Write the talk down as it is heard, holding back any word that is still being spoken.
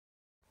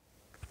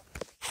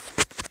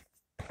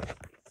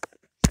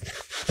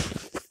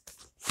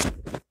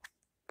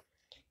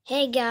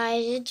Hey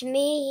guys, it's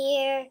me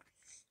here.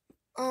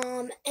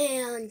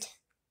 And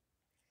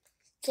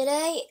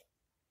today,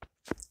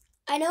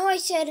 I know I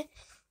said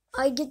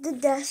I did the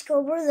desk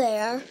over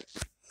there,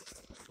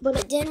 but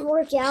it didn't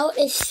work out.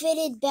 It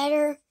fitted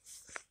better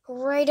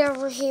right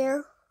over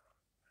here.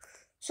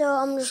 So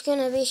I'm just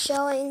gonna be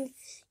showing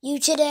you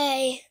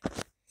today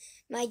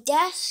my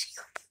desk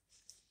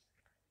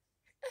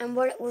and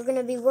what we're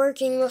gonna be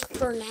working with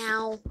for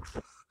now.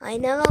 I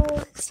know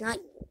it's not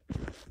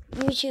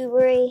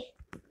YouTubery,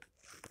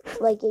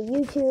 like a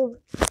YouTube,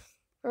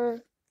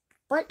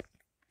 but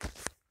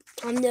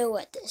I'm new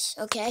at this,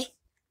 okay?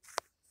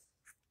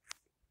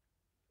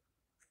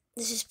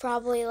 This is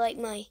probably like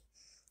my,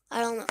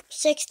 I don't know,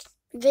 6th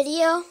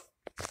video.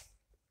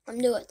 I'm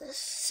new at this,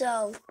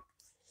 so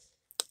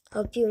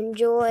hope you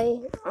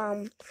enjoy.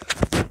 The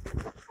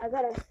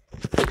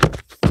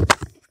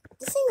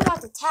thing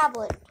about the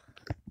tablet,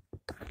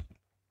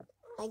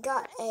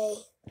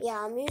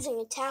 I'm using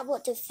a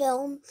tablet to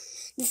film.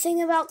 The thing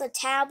about the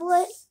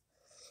tablet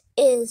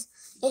is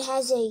it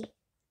has a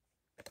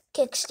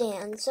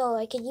kickstand, so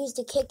I could use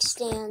the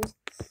kickstand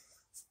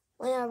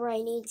whenever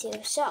I need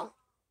to. So,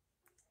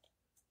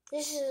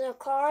 this is a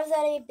car that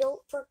I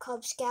built for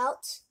Cub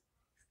Scouts.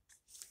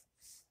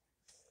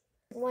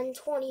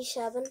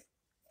 127.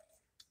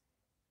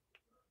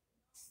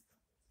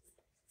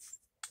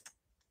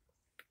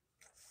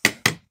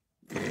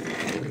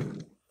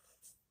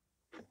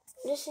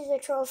 This is a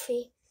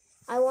trophy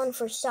I won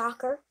for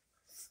soccer.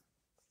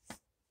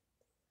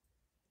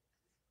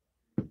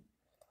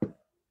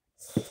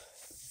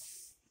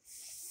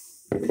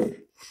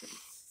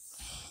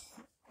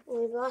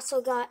 We've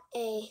also got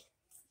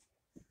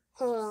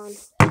hold on.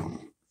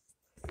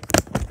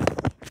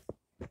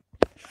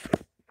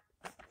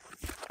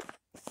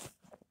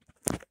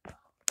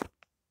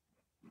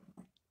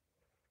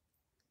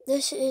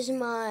 This is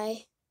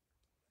my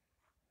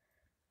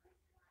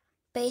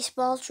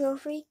baseball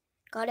trophy.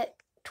 Got it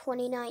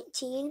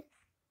 2019.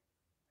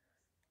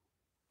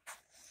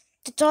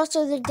 It's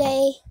also the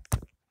day,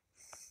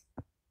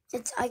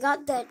 I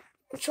got that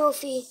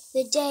trophy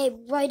the day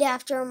right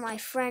after my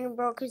friend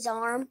broke his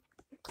arm.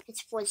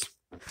 It was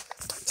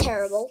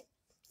terrible.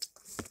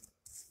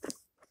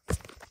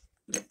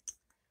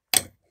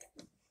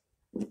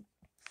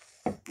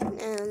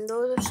 And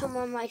those are some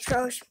of my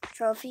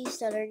trophies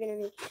that are going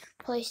to be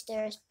placed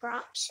there as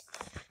props.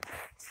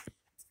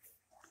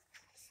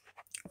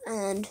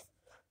 And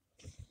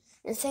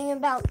the thing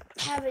about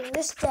having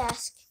this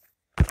desk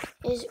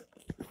is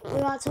we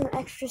got some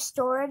extra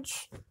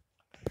storage.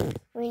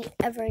 We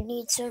ever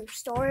need some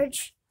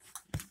storage.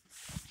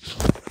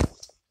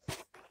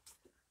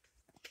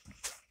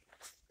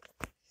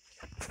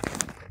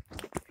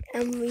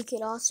 And we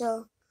could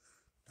also,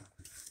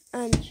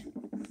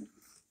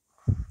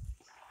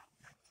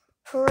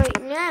 for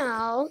right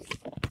now,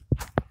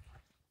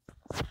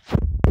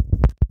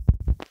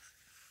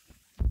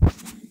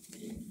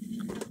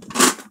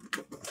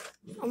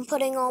 I'm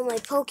putting all my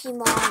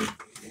Pokemon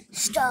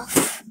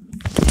stuff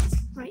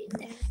right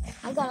there.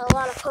 I got a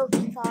lot of Poke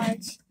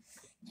cards.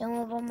 Some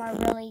of them are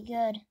really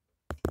good.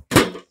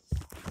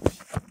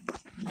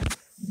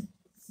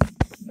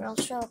 I'll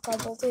show a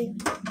couple too.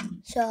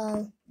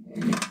 So,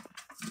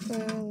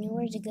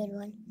 where's a good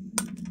one?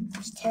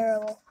 It's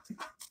terrible.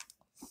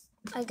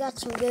 I got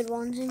some good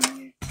ones in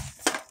here.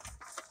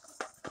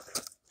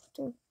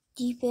 So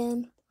deep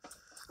in.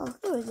 Oh,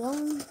 there we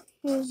go.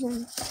 Here's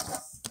one.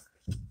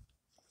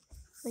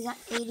 We got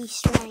 80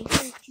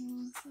 strength.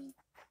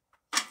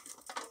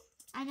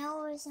 I know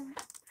where some.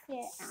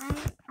 Here,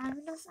 I'm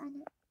gonna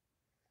find it.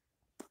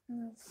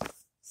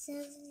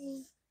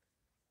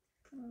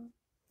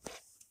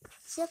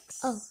 76.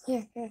 Oh,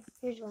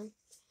 here's one.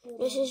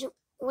 This is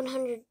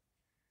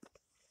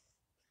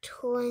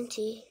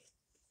 120.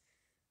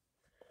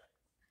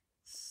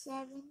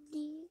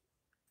 70.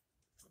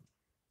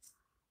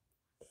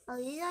 Oh,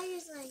 these are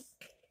just like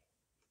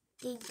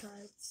game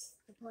cards.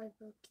 I play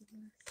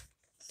Pokemon.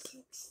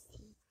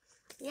 60.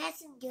 We got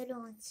some good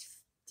ones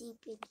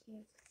deep in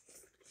here.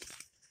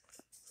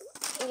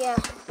 Yeah.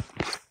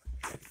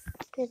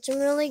 Got some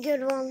really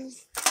good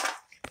ones.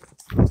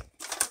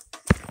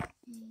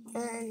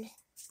 And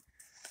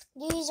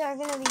these are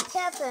going to be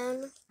kept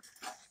in.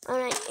 And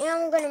I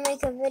am going to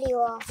make a video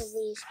off of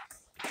these.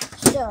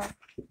 So,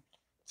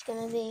 it's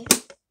going to be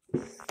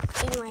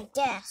in my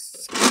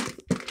desk.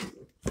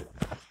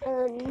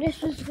 And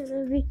this is going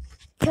to be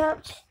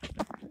kept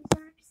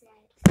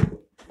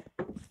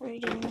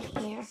right in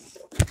here.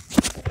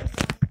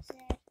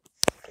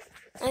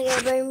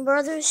 Okay, my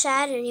brother's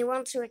sad and he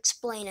wants to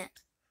explain it.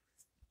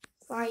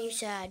 Why are you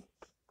sad?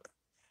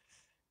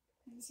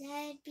 I'm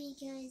sad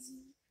because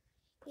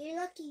you're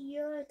lucky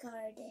your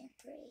car didn't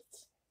break.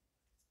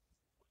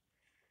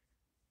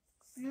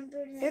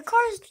 Remember that? Your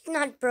car's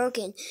not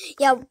broken.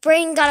 Yeah,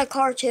 Brayden got a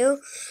car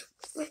too.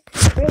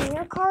 Brayden,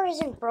 your car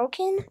isn't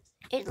broken.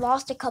 It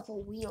lost a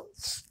couple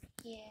wheels.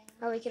 Yeah.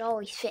 That we could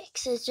always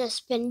fix. It's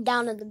just been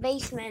down in the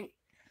basement.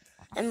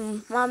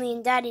 And Mommy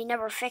and Daddy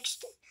never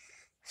fixed it.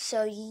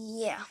 So,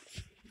 yeah.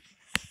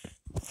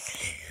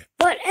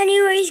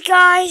 Anyways,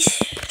 guys,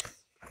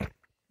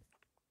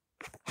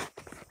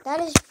 that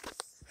is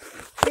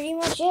pretty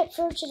much it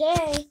for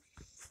today.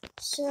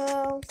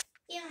 So,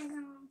 Yeah, I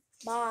know.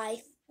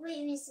 bye.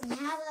 Wait, Missy,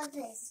 how about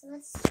this?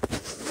 Let's